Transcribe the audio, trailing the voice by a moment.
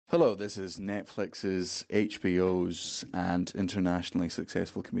Hello, this is Netflix's, HBO's, and internationally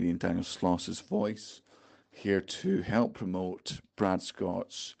successful comedian Daniel Sloss's voice, here to help promote Brad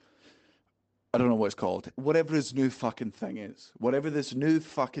Scott's, I don't know what it's called, whatever his new fucking thing is. Whatever this new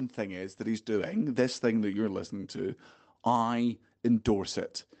fucking thing is that he's doing, this thing that you're listening to, I endorse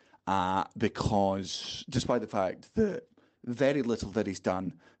it. Because despite the fact that very little that he's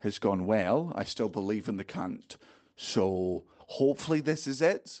done has gone well, I still believe in the cunt. So hopefully this is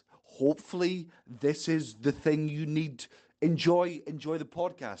it. Hopefully this is the thing you need. Enjoy the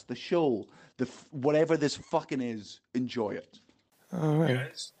podcast, the show, whatever this fucking is. Enjoy it. All right.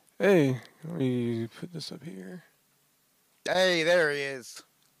 Guys. Hey, let me put this up here. Hey, there he is.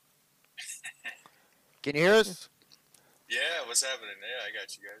 Can you hear us? Yeah, what's happening? Yeah, I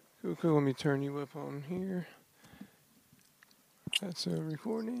got you guys. Cool. Let me turn you up on here. That's a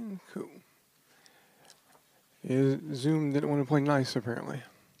recording. Cool. Zoom didn't want to play nice, apparently.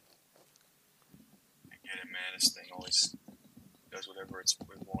 I get it, man. This thing always does whatever it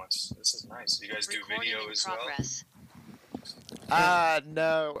wants. This is nice. You guys do video as well?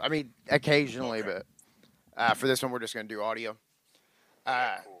 No. I mean, occasionally, Okay. but for this one, we're just going to do audio.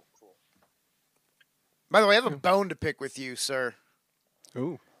 Cool. By the way, I have a bone to pick with you, sir.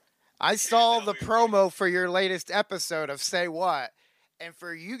 Ooh. I saw the promo for your latest episode of Say What, and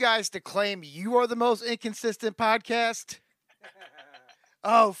for you guys to claim you are the most inconsistent podcast.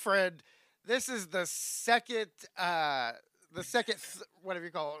 Oh, Fred, this is the second, whatever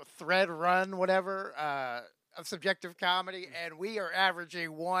you call it, thread run, whatever, of subjective comedy, and we are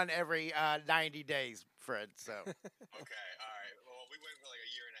averaging one every 90 days, Fred. So. Okay, all right. Well, we went for like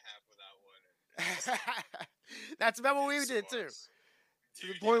a year and a half without one. That's about what we did too. To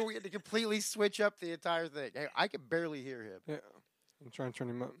the point where we had to completely switch up the entire thing. Hey, I can barely hear him. Yeah. I'm trying to turn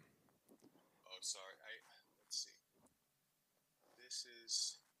him up. Oh, sorry. Let's see. This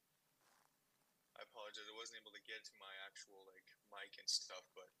is. I apologize. I wasn't able to get to my actual mic and stuff,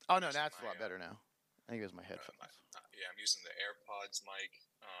 but. Oh no, that's a lot better now. I think it was my headphones. I'm using the AirPods mic.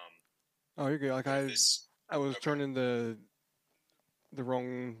 Oh, you're good. Like I was turning the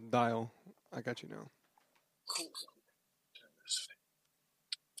wrong dial. I got you now. Cool. Turn this thing.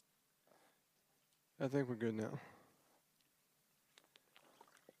 I think we're good now.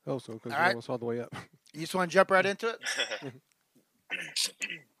 Also, because All we're right. almost all the way up. You just want to jump right into it?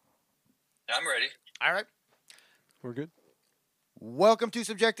 I'm ready. All right. We're good. Welcome to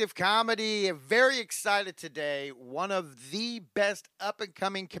Subjective Comedy. Very excited today. One of the best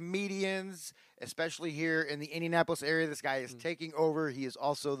up-and-coming comedians, especially here in the Indianapolis area. This guy is taking over. He is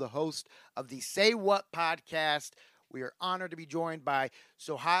also the host of the Say What podcast. We are honored to be joined by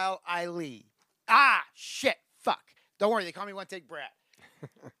Sohile Ali. Ah, shit, fuck. Don't worry, they call me One Take Brad.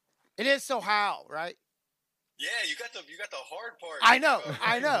 It is Sohile, right? Yeah, you got the hard part. I know.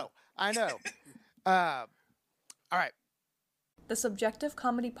 All right. The Subjective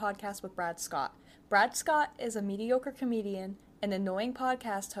Comedy Podcast with Brad Scott. Brad Scott is a mediocre comedian, an annoying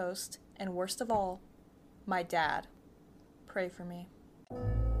podcast host, and worst of all, my dad. Pray for me.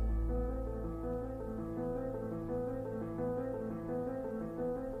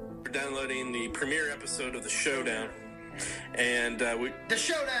 We're downloading the premiere episode of The Showdown. And The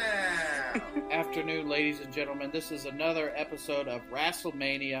Showdown! Afternoon, ladies and gentlemen. This is another episode of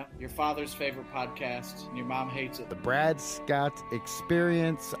WrestleMania, your father's favorite podcast, and your mom hates it. The Brad Scott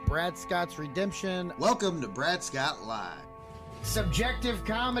Experience, Brad Scott's Redemption. Welcome to Brad Scott Live. Subjective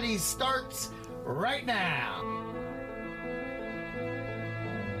Comedy starts right now.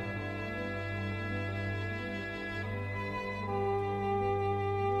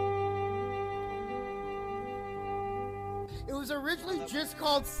 It was originally just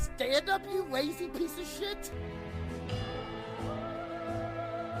called Stand Up, you lazy piece of shit.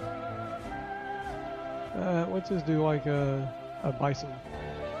 Let's just do like a bison.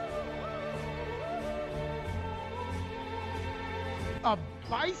 A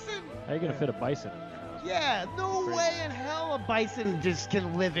bison? How are you gonna fit a bison in your house? Yeah, no way in hell a bison just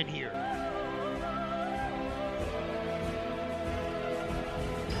can live in here.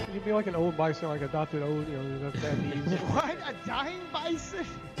 You'd be like an old bison, like adopted old, that needs. What? A dying bison?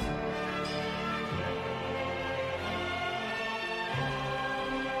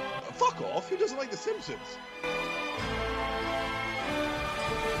 Fuck off! Who doesn't like The Simpsons?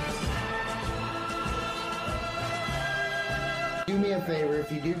 Do me a favor,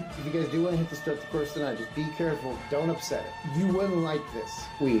 if you guys do want to hit the start the course tonight, just be careful. Don't upset it. You wouldn't like this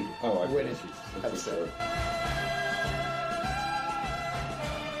weed. Oh, I when it's episode.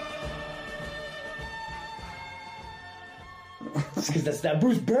 Because that's that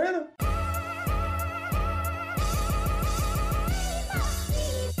Bruce Banner.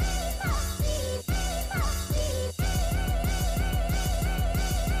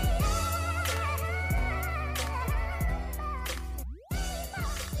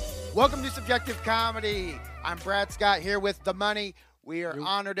 Welcome to Subjective Comedy. I'm Brad Scott here with The Money. We are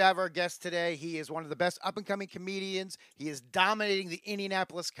honored to have our guest today. He is one of the best up-and-coming comedians. He is dominating the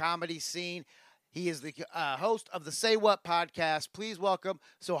Indianapolis comedy scene. He is the host of the Say What podcast. Please welcome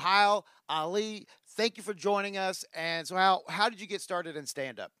Sohile Ali. Thank you for joining us. And Sohile, how did you get started in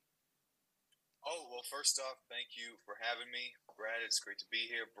stand-up? Oh, well, first off, thank you for having me. Brad, it's great to be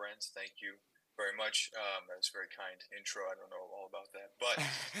here. Brent, thank you very much. That was a very kind intro. I don't know all about that. But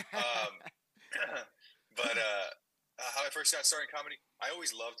how I first got started in comedy, I always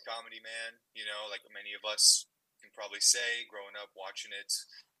loved comedy, man. You know, like many of us can probably say, growing up, watching it,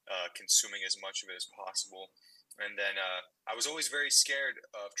 consuming as much of it as possible. And then I was always very scared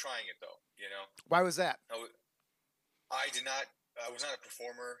of trying it, though, you know. Why was that? I was not a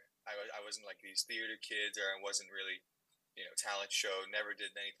performer. I wasn't like these theater kids, or I wasn't really, talent show. Never did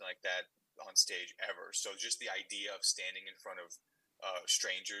anything like that on stage ever. So just the idea of standing in front of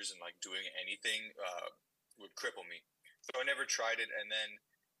strangers and like doing anything would cripple me. So I never tried it. And then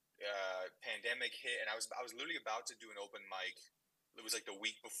pandemic hit, and I was literally about to do an open mic. It was like the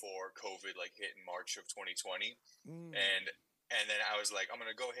week before COVID like hit in March of 2020, and then I was like, I'm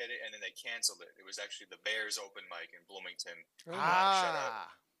gonna go hit it, and then they canceled it. It was actually the Bears open mic in Bloomington. Shut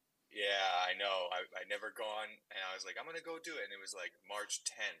up. Yeah, I know. I never gone, and I was like, I'm gonna go do it, and it was like March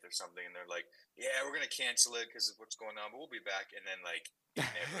 10th or something, and they're like, yeah, we're gonna cancel it because of what's going on, but we'll be back. And then like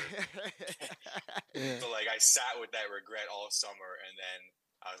never. So like I sat with that regret all summer, and then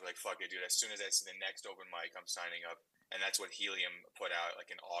I was like, fuck it, dude. As soon as I see the next open mic, I'm signing up, and that's what Helium put out like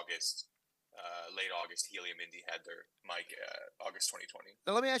in August. Late August, Helium Indy had their mic August 2020.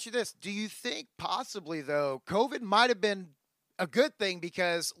 Now, let me ask you this. Do you think possibly, though, COVID might have been a good thing?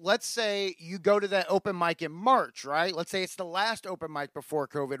 Because let's say you go to that open mic in March, right? Let's say it's the last open mic before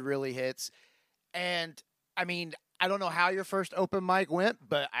COVID really hits. And, I mean, I don't know how your first open mic went,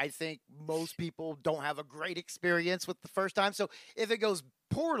 but I think most people don't have a great experience with the first time. So if it goes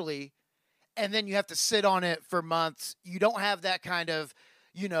poorly and then you have to sit on it for months, you don't have that kind of,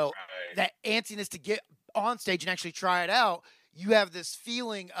 that antsiness to get on stage and actually try it out. You have this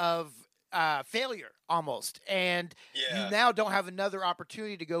feeling of failure almost, and you now don't have another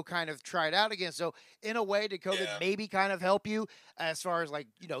opportunity to go kind of try it out again. So in a way, did COVID maybe kind of help you as far as like,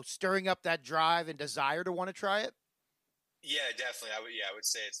 stirring up that drive and desire to want to try it? Yeah, definitely. I would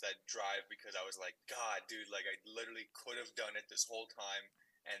say it's that drive, because I was like, God, dude, like I literally could have done it this whole time.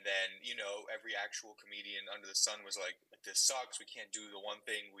 And then, every actual comedian under the sun was like, this sucks. We can't do the one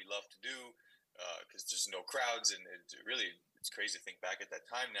thing we love to do because there's no crowds. And it's crazy to think back at that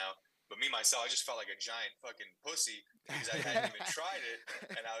time now. But me, myself, I just felt like a giant fucking pussy because I hadn't even tried it.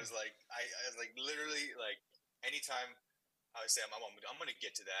 And I was like, I was like, literally, like, anytime I say I'm going to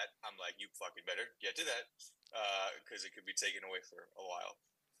get to that, I'm like, you fucking better get to that because it could be taken away for a while.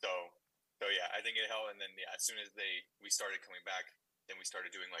 So yeah, I think it helped. And then, as soon as we started coming back, then we started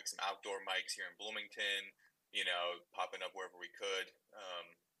doing like some outdoor mics here in Bloomington, popping up wherever we could.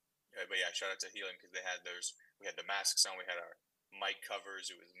 But yeah, shout out to Helium because we had the masks on, we had our mic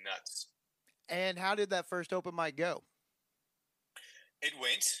covers. It was nuts. And how did that first open mic go? It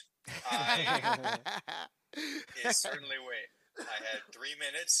went. It certainly went. I had 3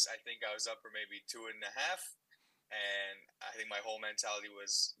 minutes. I think I was up for maybe 2.5. And I think my whole mentality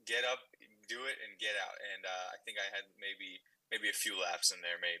was get up, do it, and get out. And I think I had maybe a few laughs in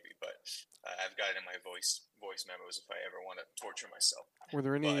there, maybe, but I've got it in my voice memos if I ever want to torture myself. Were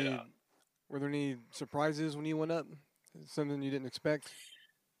there any surprises when you went up? Something you didn't expect?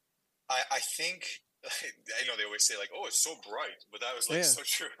 I think I know they always say like, "Oh, it's so bright," but that was like so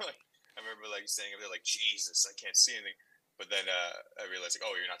true. Like, I remember like saying, "They're like Jesus, I can't see anything," but then I realized like,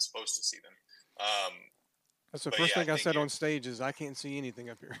 "Oh, you're not supposed to see them." That's the first thing I said on stage is I can't see anything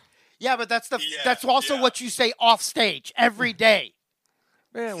up here. Yeah, but that's also what you say off stage every day.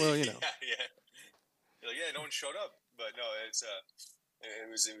 Yeah, well, Yeah. You're like, no one showed up, but no, it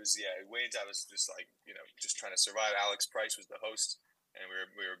was wait. I was just like, just trying to survive. Alex Price was the host, and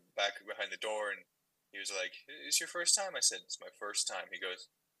we were back behind the door, and he was like, "Is your first time?" I said, "It's my first time." He goes,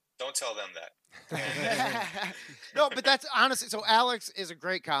 "Don't tell them that." No, but that's honestly. So Alex is a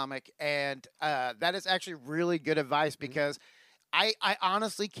great comic, and that is actually really good advice because I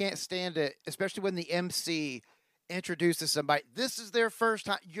honestly can't stand it, especially when the MC introduces somebody. This is their first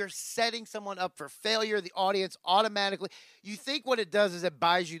time. You're setting someone up for failure. The audience automatically, you think what it does is it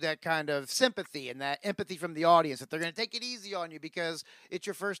buys you that kind of sympathy and that empathy from the audience that they're going to take it easy on you because it's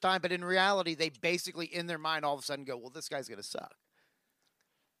your first time. But in reality, they basically in their mind all of a sudden go, well, this guy's going to suck.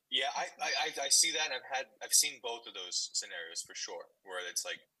 Yeah, I see that, and I've seen both of those scenarios for sure, where it's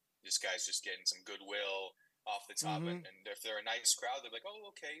like this guy's just getting some goodwill, off the top, and if they're a nice crowd, they're like, oh,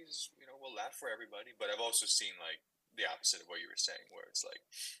 okay, we'll laugh for everybody. But I've also seen like the opposite of what you were saying, where it's like,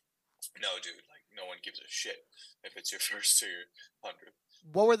 no, dude, like no one gives a shit if it's your first or your 100th.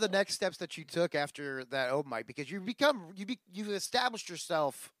 What were the next steps that you took after that open mic? Because you've established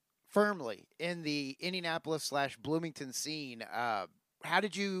yourself firmly in the Indianapolis/Bloomington scene. How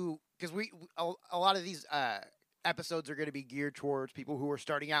did you? Because a lot of these episodes are going to be geared towards people who are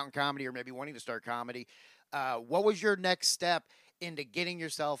starting out in comedy or maybe wanting to start comedy. What was your next step into getting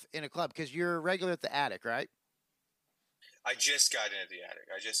yourself in a club? Because you're a regular at the Attic, right? I just got in at the Attic.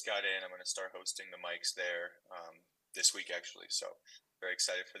 I'm going to start hosting the mics there this week, actually. So very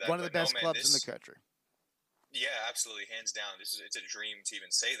excited for that. One of the best clubs in the country. Yeah, absolutely, hands down. It's a dream to even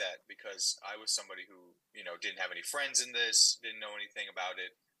say that, because I was somebody who didn't have any friends in this, didn't know anything about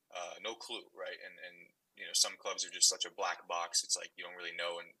it, no clue, right? And some clubs are just such a black box. It's like you don't really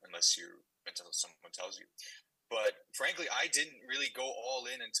know until someone tells you. But frankly, I didn't really go all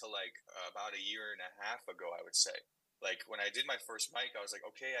in until like about a year and a half ago, I would say. Like when I did my first mic, I was like,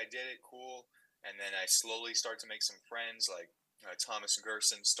 okay, I did it, cool. And then I slowly started to make some friends. Like Thomas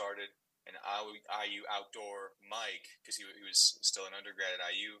Gerson started an IU outdoor mic because he was still an undergrad at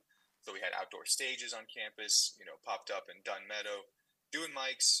IU. So we had outdoor stages on campus, popped up in Dunn Meadow, doing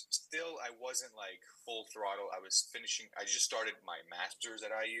mics. Still, I wasn't like full throttle. I just started my master's at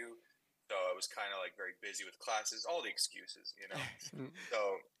IU. So I was kind of like very busy with classes, all the excuses,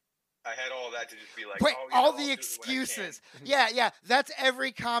 So I had all that to just be like, wait, all the I'll excuses. Yeah. That's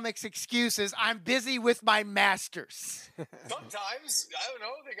every comic's excuses. I'm busy with my masters. Sometimes, I don't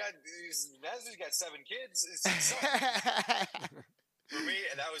know, these masters got 7 kids. For me,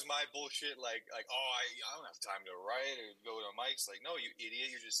 and that was my bullshit, like I don't have time to write or go to mics. Like, no, you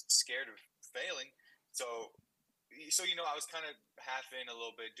idiot, you're just scared of failing. So I was kind of half in a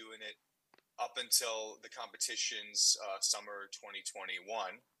little bit doing it up until the competitions summer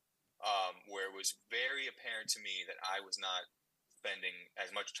 2021. Where it was very apparent to me that I was not spending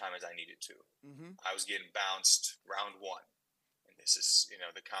as much time as I needed to. I was getting bounced round 1. And this is,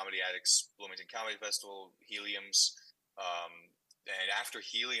 the Comedy Addicts Bloomington Comedy Festival, Helium's. And after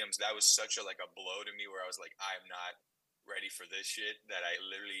Helium's, that was such a blow to me where I was like, I'm not ready for this shit, that I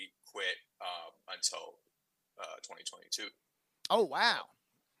literally quit until 2022. Oh, wow.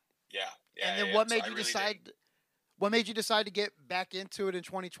 Yeah. And then what made you decide... What made you decide to get back into it in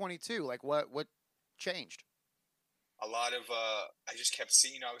 2022? Like, what changed? A lot of, I just kept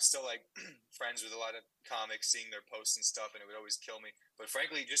seeing, I was still like friends with a lot of comics, seeing their posts and stuff, and it would always kill me. But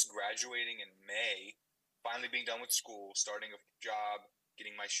frankly, just graduating in May, finally being done with school, starting a job,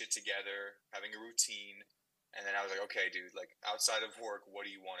 getting my shit together, having a routine. And then I was like, okay, dude, like outside of work, what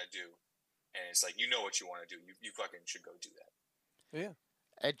do you want to do? And it's like, what you want to do. You fucking should go do that. Yeah.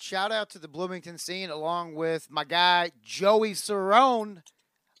 And shout out to the Bloomington scene along with my guy, Joey Cerrone.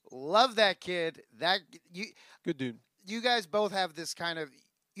 Love that kid. Good dude. You guys both have this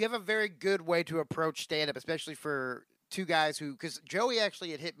you have a very good way to approach stand-up, especially for two guys because Joey actually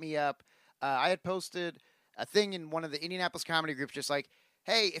had hit me up. I had posted a thing in one of the Indianapolis comedy groups just like,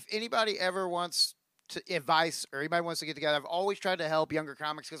 hey, if anybody ever wants advice or anybody wants to get together, I've always tried to help younger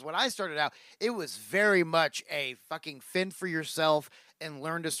comics because when I started out, it was very much a fucking fend for yourself and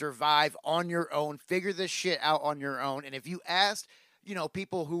learn to survive on your own, figure this shit out on your own. And if you asked,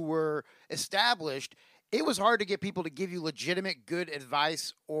 people who were established, it was hard to get people to give you legitimate good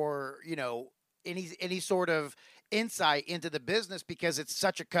advice or, any sort of insight into the business because it's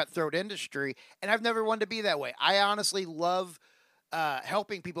such a cutthroat industry. And I've never wanted to be that way. I honestly love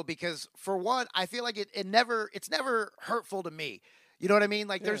helping people because for one, I feel like it's never hurtful to me. You know what I mean?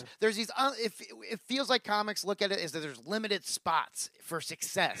 Like there's these, it feels like comics look at it as that there's limited spots for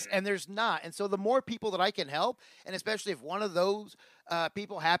success and there's not. And so the more people that I can help, and especially if one of those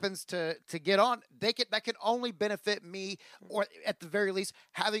people happens to get on, that can only benefit me, or at the very least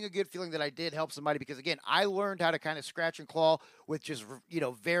having a good feeling that I did help somebody because again, I learned how to kind of scratch and claw with just,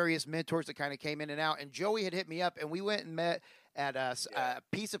 various mentors that kind of came in and out. And Joey had hit me up and we went and met at a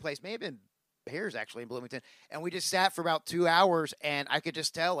pizza place, may have been Bears actually in Bloomington, and we just sat for about 2 hours and I could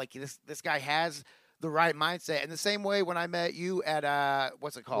just tell like this guy has the right mindset. And the same way when I met you at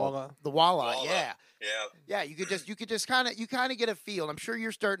what's it called? Walla. The Walla. Walla. Yeah. You could just kind of get a feel. And I'm sure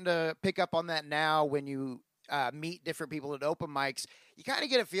you're starting to pick up on that now when you meet different people at open mics. You kind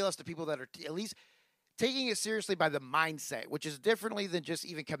of get a feel as to people that are at least taking it seriously by the mindset, which is differently than just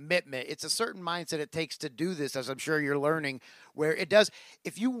even commitment. It's a certain mindset it takes to do this, as I'm sure you're learning, where it does.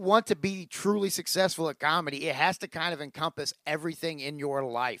 If you want to be truly successful at comedy, it has to kind of encompass everything in your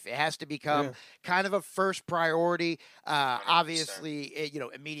life. It has to become kind of a first priority. Obviously,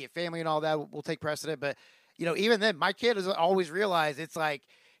 immediate family and all that will take precedent, but even then, my kid has always realized it's like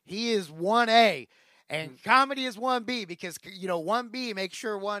he is 1A and comedy is 1B because, 1B makes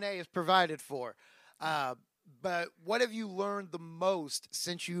sure 1A is provided for. But what have you learned the most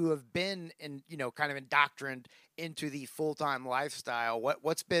since you have been kind of indoctrined into the full-time lifestyle?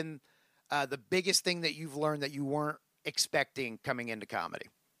 What's been the biggest thing that you've learned that you weren't expecting coming into comedy?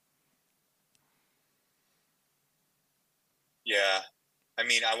 Yeah. I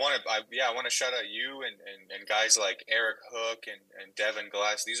mean, I want to shout out you and guys like Eric Hook and Devin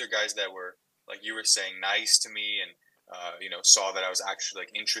Glass. These are guys that were, like you were saying, nice to me and, saw that I was actually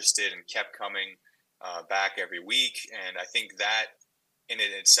like interested and kept coming back every week. And I think that in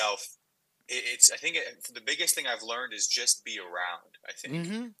it itself, the biggest thing I've learned is just be around. I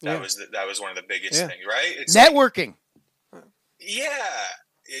think that was one of the biggest things, right? It's networking.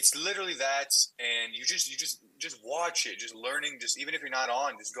 It's literally that, and you just watch it, just learning, just even if you're not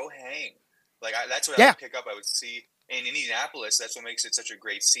on, just go hang. Like that's what I would pick up. I would see in Indianapolis. That's what makes it such a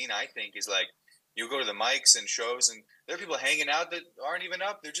great scene. I think is like you go to the mics and shows, and there are people hanging out that aren't even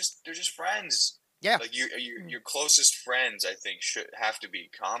up. They're just friends. Yeah, like your closest friends, I think, should have to be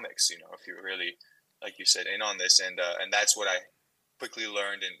comics. If you're really, like you said, in on this, and that's what I quickly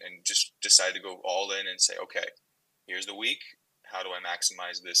learned, and just decided to go all in and say, okay, here's the week. How do I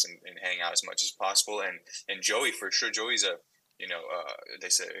maximize this and hang out as much as possible? And Joey, for sure, Joey's a they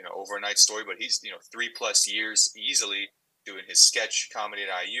say overnight story, but he's 3+ years easily doing his sketch comedy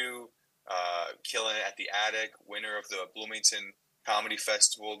at IU, killing it at the Attic, winner of the Bloomington Comedy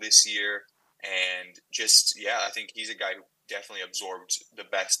Festival this year. And just, I think he's a guy who definitely absorbed the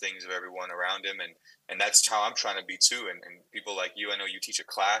best things of everyone around him. And that's how I'm trying to be too. And people like you, I know you teach a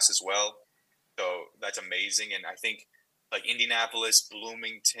class as well. So that's amazing. And I think like Indianapolis,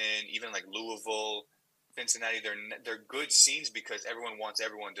 Bloomington, even like Louisville, Cincinnati, they're good scenes because everyone wants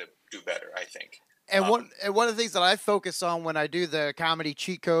everyone to do better, I think. And one of the things that I focus on when I do the comedy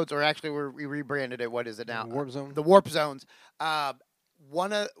cheat codes, or actually we rebranded it. What is it now? Warp Zone. The Warp Zones.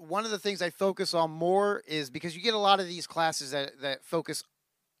 One of the things I focus on more is because you get a lot of these classes that focus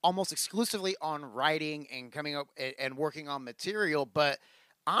almost exclusively on writing and coming up and working on material. But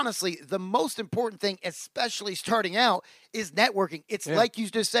honestly, the most important thing, especially starting out, is networking. It's like you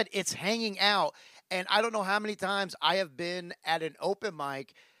just said, it's hanging out. And I don't know how many times I have been at an open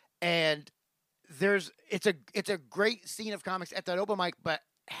mic and it's a great scene of comics at that open mic, but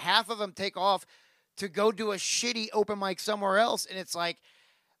half of them take off to go do a shitty open mic somewhere else. And it's like,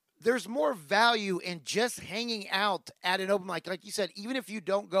 there's more value in just hanging out at an open mic. Like you said, even if you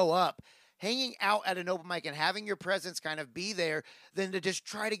don't go up, hanging out at an open mic and having your presence kind of be there than to just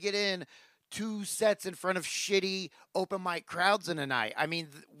try to get in 2 sets in front of shitty open mic crowds in a night. I mean,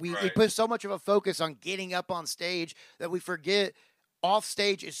 we put so much of a focus on getting up on stage that we forget off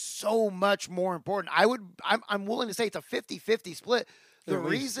stage is so much more important. I'm willing to say it's a 50-50 split. The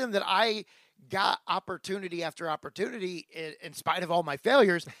reason that I got opportunity after opportunity in spite of all my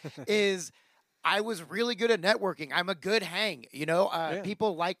failures is I was really good at networking. I'm a good hang,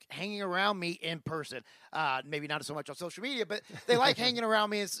 people like hanging around me in person. Maybe not so much on social media, but they like hanging around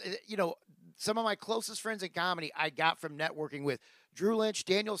me. Some of my closest friends in comedy I got from networking with. Drew Lynch,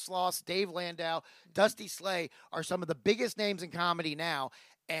 Daniel Sloss, Dave Landau, Dusty Slay are some of the biggest names in comedy now.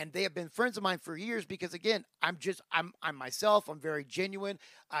 And they have been friends of mine for years because, again, I'm myself. I'm very genuine.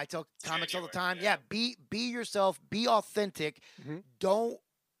 I tell comics all the time, be yourself, be authentic. Mm-hmm. Don't,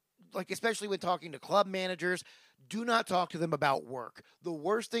 especially when talking to club managers, do not talk to them about work. The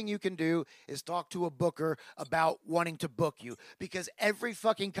worst thing you can do is talk to a booker about wanting to book you because every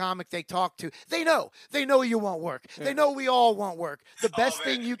fucking comic they talk to, they know you want work. Yeah. They know we all want work. The best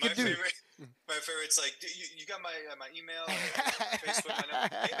thing you can do. My favorite's like, you got my email, or Facebook, my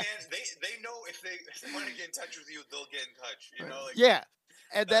number. Hey man, they know if they want to get in touch with you, they'll get in touch. Yeah,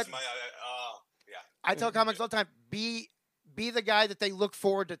 and that's I tell comics all the time, be the guy that they look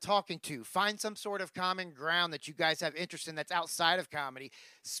forward to talking to. Find some sort of common ground that you guys have interest in that's outside of comedy.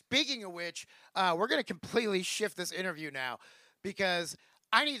 Speaking of which, we're going to completely shift this interview now because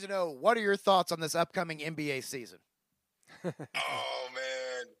I need to know, what are your thoughts on this upcoming NBA season? Oh,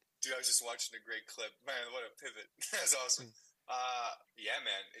 man. Dude, I was just watching a great clip. Man, what a pivot. That's awesome. Yeah,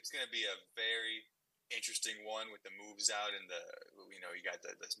 man. It's going to be a very interesting one with the moves out and you got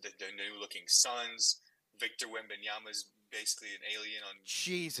the new-looking Suns. Victor Wembanyama's basically an alien on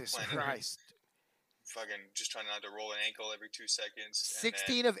Jesus planet Christ. Fucking just trying not to roll an ankle every 2 seconds.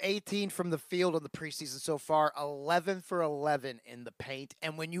 16 of 18 from the field in the preseason so far, 11 for 11 in the paint.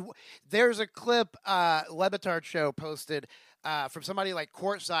 And there's a clip Lebitard show posted from somebody like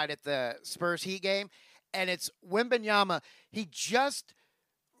courtside at the Spurs Heat game, and it's Wembanyama. He just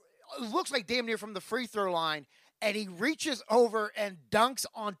it looks like damn near from the free throw line, and he reaches over and dunks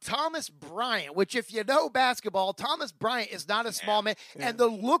on Thomas Bryant, which if you know basketball, Thomas Bryant is not a small man. Yeah. And the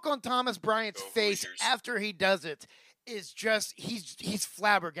look on Thomas Bryant's face after he does it is just, he's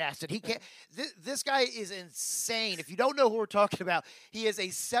flabbergasted. He can't, this guy is insane. If you don't know who we're talking about, he is a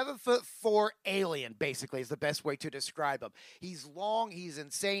 7'4" alien, basically, is the best way to describe him. He's long, he's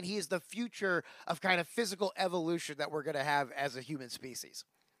insane. He is the future of kind of physical evolution that we're going to have as a human species.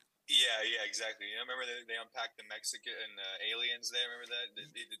 Yeah, exactly. You know, remember they unpacked the Mexican aliens there? Remember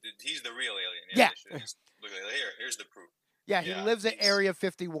that? He's the real alien. Yeah. Look at here's the proof. Yeah, he lives at Area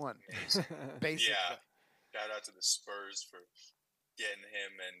 51. Basically. Yeah. Shout out to the Spurs for getting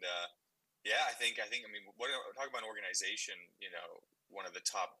him. And, I think, I mean, talk about an organization, you know, one of the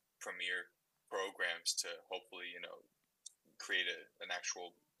top premier programs to hopefully, you know, create an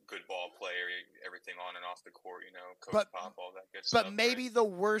actual good ball player, everything on and off the court, you know, Coach Pop, all that good stuff. But maybe the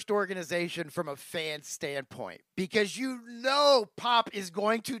worst organization from a fan standpoint, because you know Pop is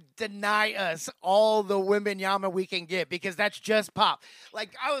going to deny us all the Wembanyama we can get, because that's just Pop.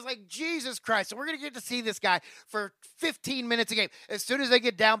 Like, I was like, Jesus Christ, so we're going to get to see this guy for 15 minutes a game. As soon as they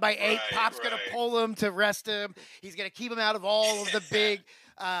get down by 8, Pop's going to pull him to rest him. He's going to keep him out of all of the big,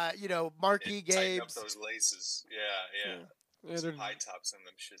 marquee games. Tighten up those laces. Yeah. Some high tops in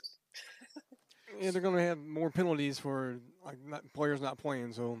them shits. Yeah, they're going to have more penalties for players not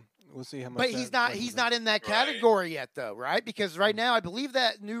playing, so we'll see how much. But he's not in that category yet, though, right? Because right now, I believe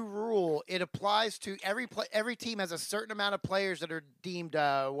that new rule, it applies to every team has a certain amount of players that are deemed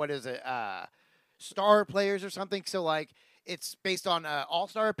star players or something. So like it's based on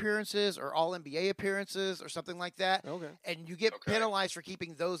all-star appearances or all-NBA appearances or something like that. Okay. And you get penalized for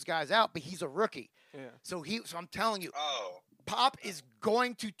keeping those guys out, but he's a rookie. Yeah. So I'm telling you. Pop is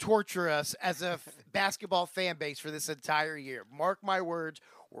going to torture us as a basketball fan base for this entire year. Mark my words,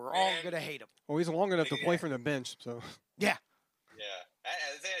 we're all going to hate him. Well, he's long enough to play from the bench, so. Yeah. Yeah.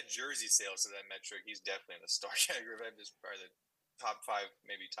 If they had jersey sales to that metric, he's definitely in the star category. Just probably the top 5,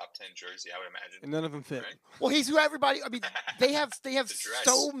 maybe top 10 jersey, I would imagine. And none of them fit. Right? Well, he's who everybody. I mean, they have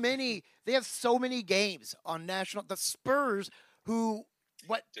so many. They have so many games on national. The Spurs, who.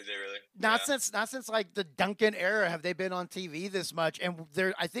 What did they really? Not since like the Duncan era have they been on TV this much, and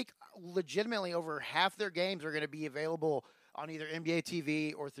I think legitimately over half their games are going to be available on either NBA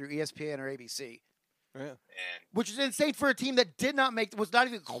TV or through ESPN or ABC. Yeah, which is insane for a team that was not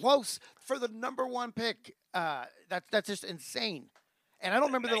even close for the number 1 pick. That's just insane. And I don't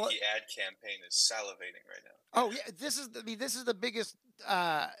remember the Nike ad campaign is salivating right now. Oh yeah, this is the biggest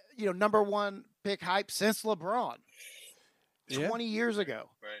number 1 pick hype since LeBron. 20 years ago.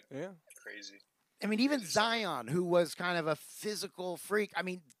 Right. Yeah. Crazy. I mean, even Zion, who was kind of a physical freak, I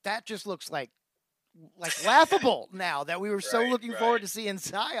mean, that just looks like laughable now that we were so looking forward to seeing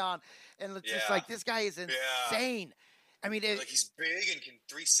Zion. And it's just like, this guy is insane. I mean, like he's big and can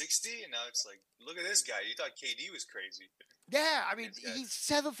 360, and now it's like, look at this guy. You thought KD was crazy. Yeah, I mean, he's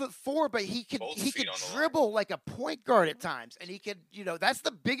 7'4", but he could dribble like a point guard at times, and he could, that's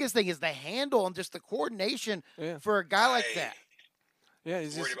the biggest thing is the handle and just the coordination for a guy like that. Yeah,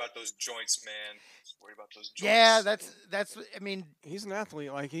 he's worried about those joints, man. Worried about those joints. Yeah, that's. I mean, he's an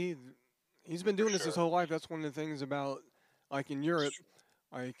athlete. Like he's been doing this his whole life. That's one of the things about like in Europe.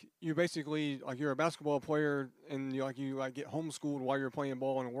 Like you basically you're a basketball player and you get homeschooled while you're playing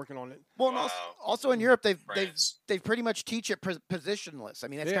ball and working on it. Well, and also in Europe they've pretty much teach it positionless. I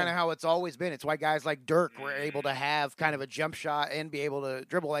mean that's kind of how it's always been. It's why guys like Dirk were able to have kind of a jump shot and be able to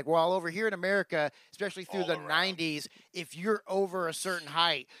dribble. Like while over here in America, especially through the 90s, if you're over a certain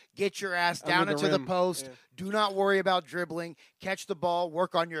height, get your ass down into the post. Yeah. Do not worry about dribbling. Catch the ball.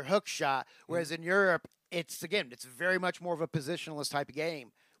 Work on your hook shot. Whereas in Europe. It's very much more of a positionless type of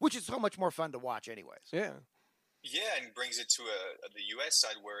game, which is so much more fun to watch anyways. Yeah. Yeah, and brings it to the U.S.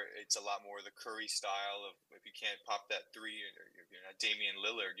 side where it's a lot more the Curry style of if you can't pop that 3, you're not Damian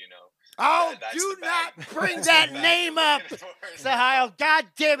Lillard, Oh, do not bring that name up, Sohile. God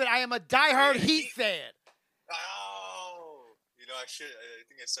damn it, I am a diehard Heat fan. Oh, I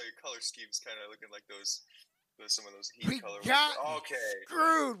think I saw your color schemes kind of looking like some of those Heat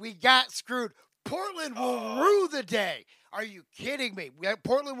colors. We got screwed. Portland will rue the day. Are you kidding me?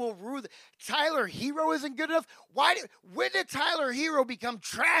 Portland will rue Tyler Hero isn't good enough. When did Tyler Hero become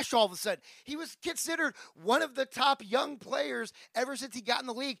trash all of a sudden? He was considered one of the top young players ever since he got in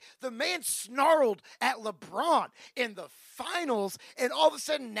the league. The man snarled at LeBron in the finals, and all of a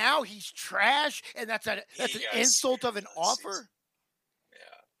sudden now he's trash, and that's an insult of an offer?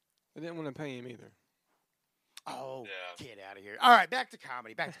 Yeah. They didn't want to pay him either. Oh, get out of here. All right, back to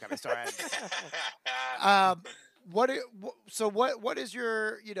comedy. Sorry. What is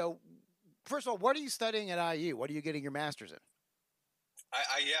your, first of all, what are you studying at IU? What are you getting your master's in?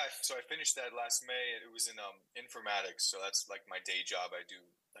 So I finished that last May. It was in informatics. So that's like my day job. I do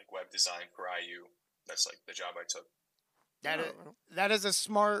like web design for IU. That's like the job I took. That is a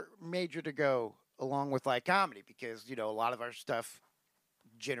smart major to go along with like comedy, because a lot of our stuff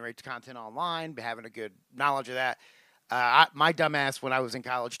generates content online. Having a good knowledge of that. My dumbass, when I was in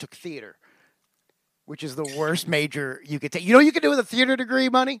college, took theater, which is the worst major you could take. You know what you could do with a theater degree,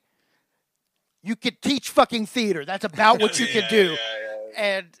 Money? You could teach fucking theater. That's about what you could do.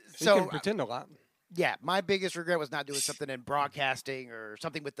 And so you can pretend a lot. Yeah, my biggest regret was not doing something in broadcasting or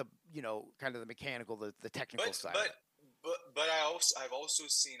something with the, kind of the mechanical, the technical side. But I've also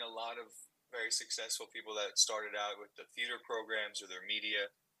seen a lot of very successful people that started out with the theater programs or their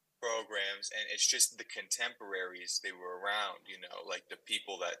media programs, and it's just the contemporaries they were around, like the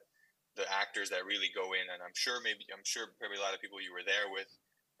actors that really go in, and I'm sure probably a lot of people you were there with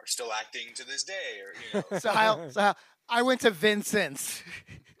are still acting to this day, or So I went to Vincent's.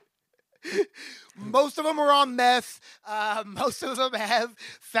 Most of them are on meth. Most of them have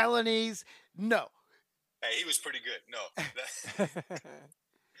felonies. No. Hey, he was pretty good. No.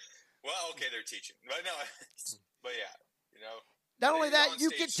 Well, okay, they're teaching, but no. But yeah, Not only that, you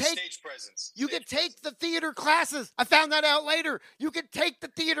could take stage presence. You could take the theater classes. I found that out later. You could take the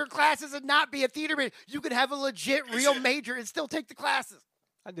theater classes and not be a theater major. You could have a legit real major and still take the classes.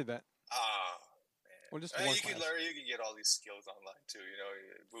 I did that. Man. Well, just you can learn. You can get all these skills online too.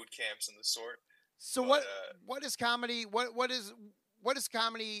 Boot camps and the sort. So what is comedy? What is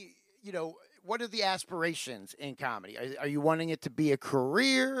comedy? What are the aspirations in comedy? Are you wanting it to be a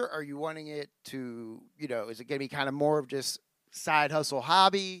career? Are you wanting it to, is it going to be kind of more of just side hustle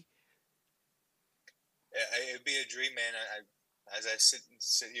hobby? It'd be a dream, man. As I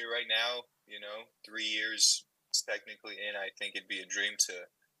sit here right now, 3 years technically in, I think it'd be a dream to.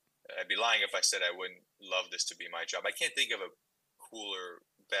 I'd be lying if I said I wouldn't love this to be my job. I can't think of a cooler,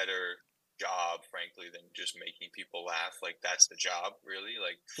 better job, frankly, than just making people laugh. Like, that's the job, really.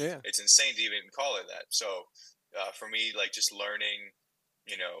 Like, It's insane to even call it that. So for me, like, just learning,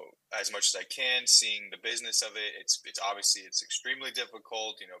 as much as I can, seeing the business of it. It's obviously it's extremely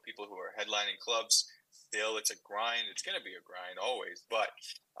difficult. People who are headlining clubs, still it's a grind. It's going to be a grind always. But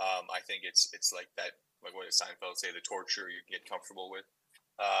I think it's like that, like what did Seinfeld say, the torture you get comfortable with.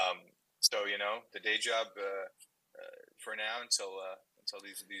 So the day job for now until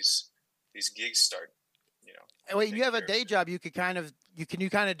these gigs start. Wait, you have a day job. You could kind of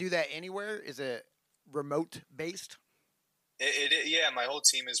do that anywhere? Is it remote based? Yeah, my whole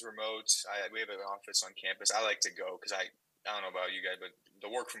team is remote. We have an office on campus. I like to go because I don't know about you guys, but the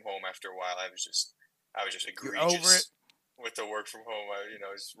work from home after a while, I was just egregious. You're over it with the work from home. I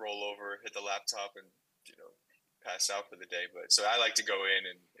just roll over, hit the laptop, and pass out for the day. But so I like to go in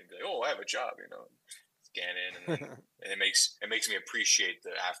and be like, oh, I have a job, scan in, and then and it makes me appreciate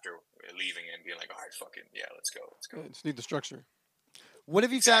the after leaving and being like, all right, fucking yeah, let's go. Yeah, just need the structure. What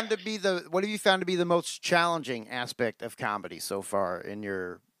have you found to be the most challenging aspect of comedy so far in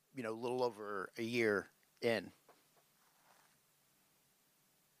your little over a year in?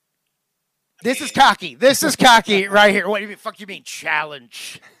 This is cocky right here. What do you mean? Fuck you mean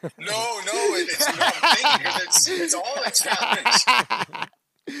challenge? No, it's I'm thinking it's all a challenge.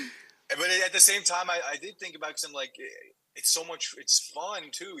 But at the same time, I did think about, because I'm like, it's so much, it's fun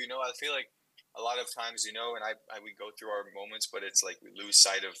too. I feel like a lot of times, and we go through our moments, but it's like we lose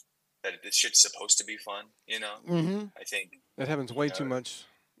sight of that this shit's supposed to be fun. Mm-hmm. I think that happens way too much.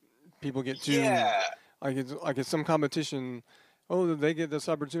 People get too like it's some competition. Oh, they get this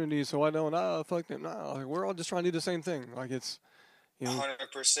opportunity, so I don't. Fuck them. No, like, we're all just trying to do the same thing. Like, it's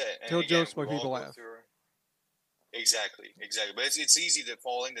 100%. Tell jokes, make people laugh. Exactly. But it's easy to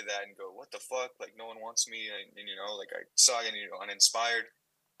fall into that and go, what the fuck? Like, no one wants me, and like I saw it, uninspired.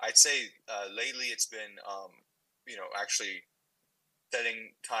 I'd say lately it's been, actually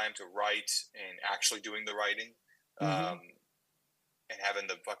setting time to write and actually doing the writing, and having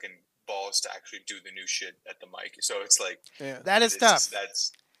the fucking balls to actually do the new shit at the mic. So it's like that is tough.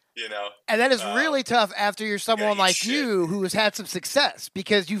 That's and that is really tough after you're someone like you who has had some success,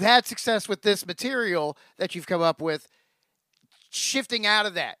 because you've had success with this material that you've come up with. Shifting out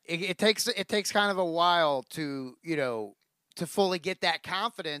of that, it takes kind of a while to to fully get that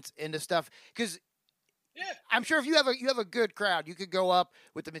confidence into stuff, because I'm sure if you have a good crowd, you could go up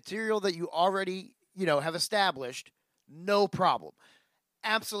with the material that you already have established, no problem,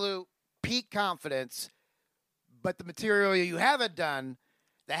 absolute peak confidence. But the material you haven't done,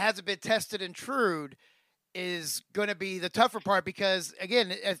 that hasn't been tested and trued, is going to be the tougher part, because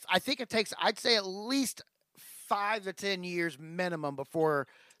again, I think it takes, I'd say, at least 5 to 10 years minimum before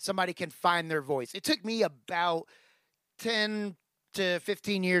somebody can find their voice. It took me about 10 to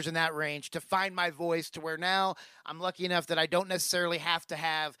 15 years in that range to find my voice, to where now I'm lucky enough that I don't necessarily have to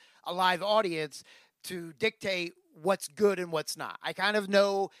have a live audience to dictate what's good and what's not. I kind of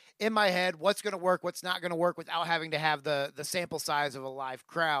know in my head what's going to work, what's not going to work, without having to have the sample size of a live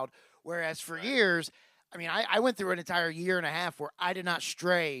crowd. Whereas for years, I mean, I went through an entire year and a half where I did not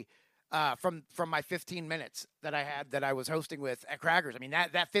stray from my 15 minutes that I had, that I was hosting with at Crackers. I mean,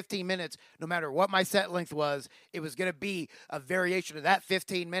 that 15 minutes, no matter what my set length was, it was going to be a variation of that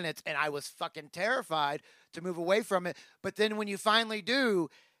 15 minutes, and I was fucking terrified to move away from it. But then when you finally do,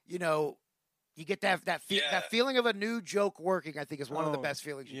 you know, you get that feeling of a new joke working. I think is one of the best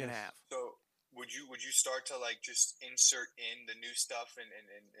feelings you can have. So would you start to like just insert in the new stuff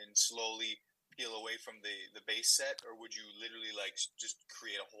and slowly peel away from the base set, or would you literally like just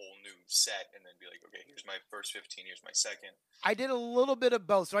create a whole new set and then be like, okay, here's my first 15, here's my second? I did a little bit of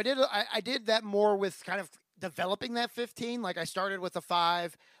both. So I did that more with kind of developing that 15. Like I started with a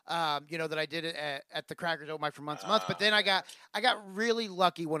 5, that I did it at the Crackers Open Mic for months and months. But then I got really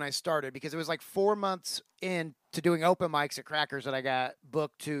lucky when I started, because it was like 4 months into doing open mics at Crackers that I got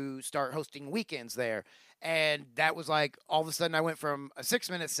booked to start hosting weekends there. And that was like, all of a sudden I went from a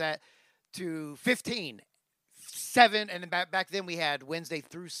 6-minute set to 15, 7, and back then we had Wednesday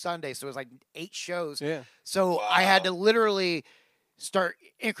through Sunday, so it was like 8 shows. Yeah. So I had to literally start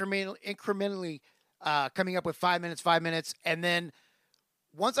incrementally coming up with 5 minutes, and then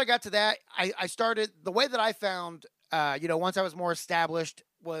once I got to that, I started the way that I found, once I was more established,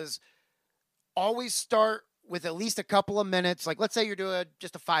 was always start with at least a couple of minutes. Like, let's say you're doing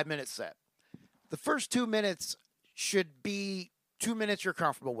just a 5-minute set. The first 2 minutes should be 2 minutes you're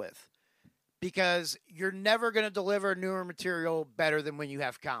comfortable with, because you're never going to deliver newer material better than when you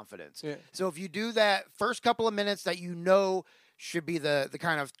have confidence. Yeah. So if you do that first couple of minutes that you know should be the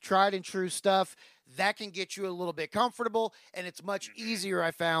kind of tried and true stuff, that can get you a little bit comfortable, and it's much easier,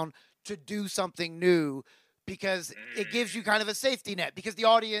 I found, to do something new, because it gives you kind of a safety net, because the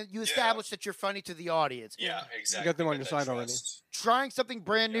audience, you establish that you're funny to the audience. Yeah, exactly. You got them on your side already. Trying something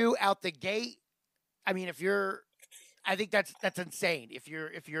brand new out the gate, I mean, I think that's insane if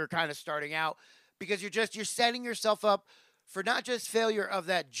you're kind of starting out, because you're setting yourself up for not just failure of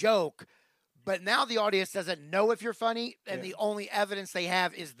that joke, but now the audience doesn't know if you're funny, and the only evidence they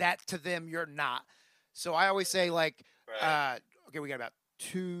have is that to them you're not. So I always say, like, okay, we got about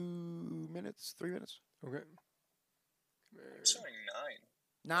 2 minutes, 3 minutes. Okay. I'm sorry,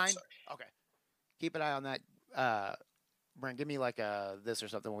 9. 9? Okay. Keep an eye on that. Brent, give me like this or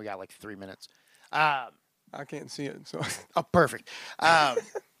something when we got like 3 minutes. I can't see it, so. Oh, perfect. Like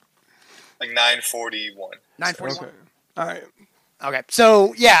 9:41. 9:41. Okay. All right. Okay.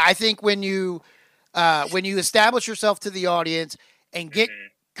 So yeah, I think when you establish yourself to the audience and get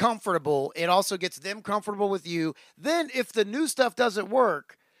comfortable, it also gets them comfortable with you. Then if the new stuff doesn't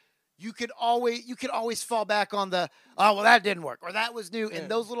work, you could always fall back on the, oh, well, that didn't work, or that was new. And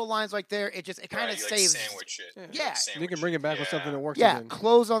those little lines right there, it kind of saves. Like sandwich it. Yeah. You can bring it back with something that works Yeah. again.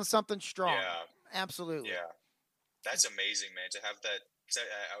 Close on something strong. Yeah. Absolutely. Yeah. That's amazing, man, to have that. Cause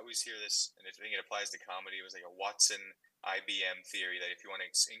I always hear this, and I think it applies to comedy. It was like a Watson IBM theory that if you want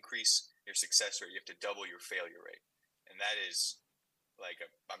to increase your success rate, you have to double your failure rate. And that is like,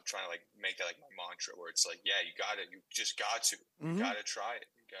 I'm trying to like make that like my mantra, where it's like, yeah, you just got to. You got to try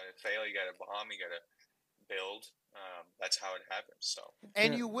it. You got to fail. You got to bomb. You got to build. That's how it happens. So,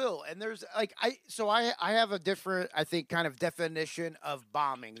 and you will. And there's like, I have a different, I think, kind of definition of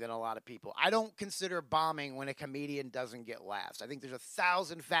bombing than a lot of people. I don't consider bombing when a comedian doesn't get laughs. I think there's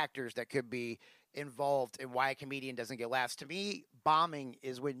 1,000 factors that could be involved in why a comedian doesn't get laughs. To me, bombing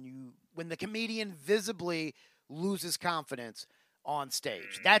is when the comedian visibly loses confidence on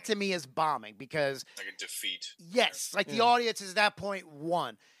stage. That to me is bombing, because like a defeat. Yes, like the audience is at that point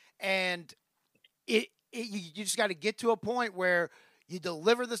won, and you just got to get to a point where you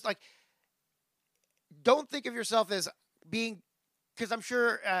deliver this. Like, don't think of yourself as being, because I'm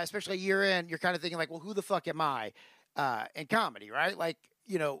sure, especially a year in, you're kind of thinking like, well, who the fuck am I in comedy, right? Like,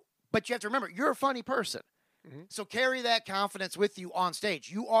 but you have to remember, you're a funny person. So carry that confidence with you on stage.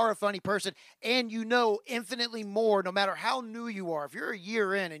 You are a funny person, and you know infinitely more, no matter how new you are. If you're a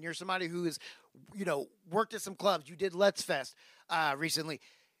year in and you're somebody who is, worked at some clubs, you did Let's Fest recently,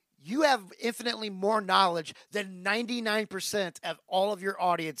 you have infinitely more knowledge than 99% of all of your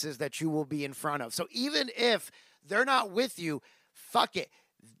audiences that you will be in front of. So even if they're not with you, fuck it.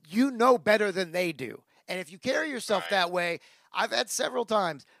 You know better than they do. And if you carry yourself that way, I've had several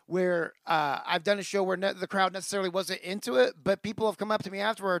times where I've done a show where the crowd necessarily wasn't into it, but people have come up to me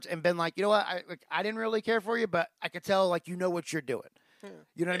afterwards and been like, you know what, I didn't really care for you, but I could tell like you know what you're doing.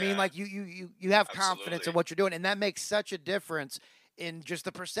 You know what I mean? Like you have confidence in what you're doing, and that makes such a difference in just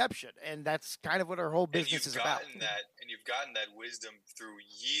the perception, and that's kind of what our whole business is about. And you've gotten that wisdom through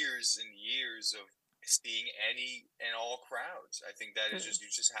years and years of seeing any and all crowds. I think that is just, you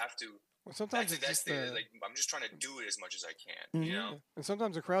just have to. Well, sometimes it's like I'm just trying to do it as much as I can, you know. And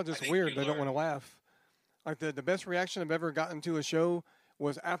sometimes the crowd's just weird; they don't want to laugh. Like the best reaction I've ever gotten to a show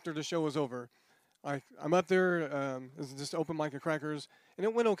was after the show was over. Like I'm up there, it's just open mic at Crackers, and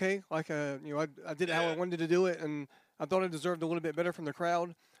it went okay. Like I did it how I wanted to do it, and I thought I deserved a little bit better from the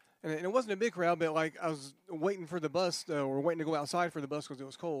crowd. And it wasn't a big crowd, but like I was waiting for the bus, or waiting to go outside for the bus because it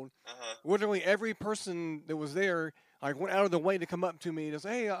was cold. Literally every person that was there, like went out of the way to come up to me to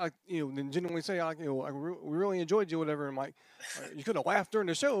say, "Hey," and genuinely say, "We really enjoyed you," whatever. And like, you could have laughed during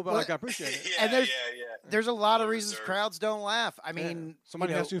the show, but like I appreciate it. And there's a lot of reasons crowds don't laugh. I mean,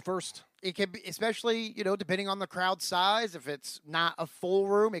 somebody has to first. It could be, especially, depending on the crowd size. If it's not a full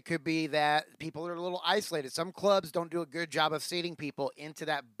room, it could be that people are a little isolated. Some clubs don't do a good job of seating people into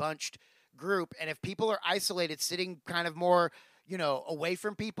that bunched group. And if people are isolated, sitting kind of more, away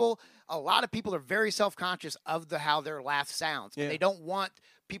from people, a lot of people are very self-conscious of how their laugh sounds. And they don't want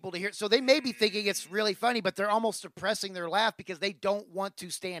people to hear. So they may be thinking it's really funny, but they're almost suppressing their laugh because they don't want to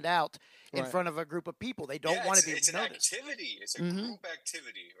stand out in front of a group of people. They don't want to be noticed. It's an activity. It's a group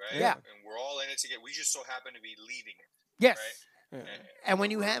activity, right? Yeah. And we're all in it together. We just so happen to be leading it. Yes. Right? And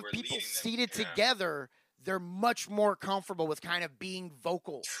when you have people seated together, they're much more comfortable with kind of being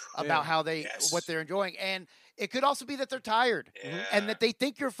vocal about how what they're enjoying. And it could also be that they're tired and that they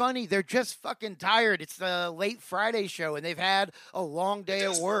think you're funny. They're just fucking tired. It's the late Friday show and they've had a long day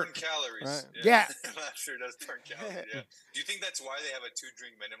of work. Burn calories. Right. Yeah. I'm not sure it does burn calories. Yeah. Do you think that's why they have a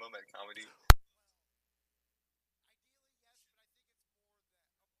 2-drink minimum at comedy?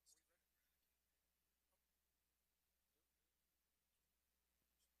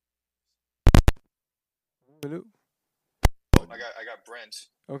 Hello. Oh, I got Brent.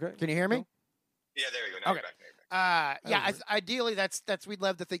 Okay. Can you hear me? Yeah, there you go. Now okay. You're back. Ideally, that's we'd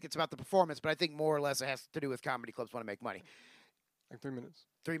love to think it's about the performance, but I think more or less it has to do with comedy clubs want to make money. Like 3 minutes.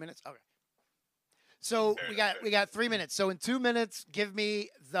 3 minutes. Okay. So we got 3 minutes. So in 2 minutes, give me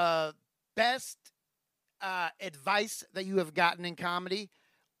the best advice that you have gotten in comedy,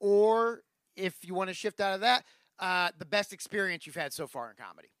 or if you want to shift out of that, the best experience you've had so far in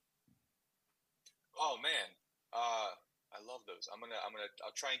comedy. Oh man, I love those.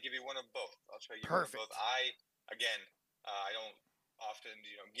 I'll try and give you one of both. I'll try to give you one of both. I don't often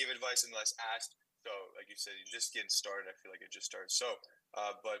give advice unless asked. So like you said, you're just getting started. I feel like it just started. So,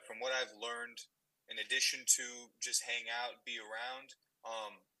 but from what I've learned, in addition to just hang out, be around,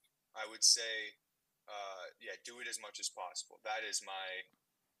 I would say, do it as much as possible. That is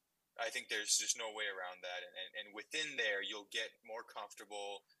I think there's just no way around that. And within there, you'll get more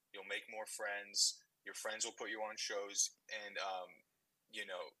comfortable. You'll make more friends. Your friends will put you on shows, and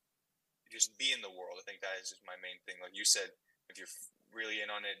just be in the world. I think that is just my main thing. Like you said, if you're really in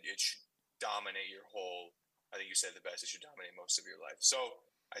on it, it should dominate your whole. I think you said the best. It should dominate most of your life. So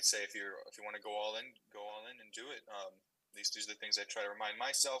I'd say if you want to go all in and do it. These are the things I try to remind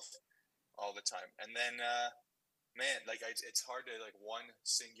myself all the time. And then, man, like it's hard to like one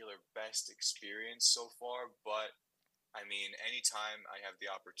singular best experience so far, but I mean, anytime I have the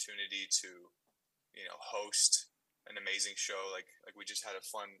opportunity to, host an amazing show, like we just had a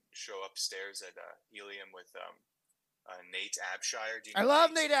fun show upstairs at Helium with Nate Abshire. I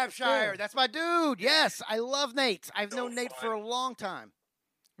love Nate Abshire. That's my dude. Yes, I love Nate. I've known Nate for a long time.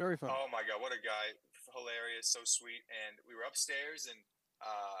 Very fun. Oh my God, what a guy! Hilarious, so sweet. And we were upstairs, and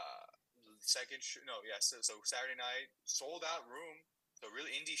so Saturday night, sold out room. So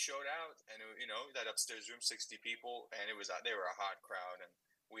really, indie showed out, and that upstairs room, 60 people, and they were a hot crowd, and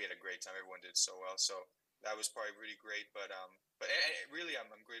we had a great time. Everyone did so well, so that was probably really great. But really,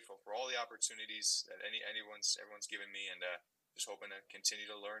 I'm grateful for all the opportunities that everyone's given me, and just hoping to continue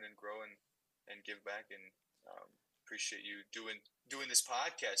to learn and grow and give back. And appreciate you doing this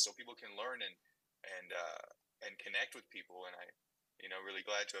podcast so people can learn and connect with people. And I, really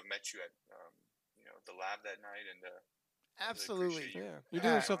glad to have met you at the lab that night. And absolutely, really you're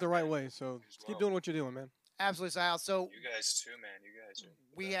doing stuff the right way. So keep doing what you're doing, man. Absolutely, Sal. So you guys too, man. You guys are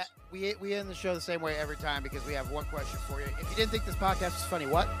we end the show the same way every time because we have one question for you. If you didn't think this podcast was funny,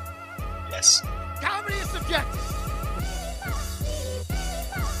 what? Yes. Comedy is subjective.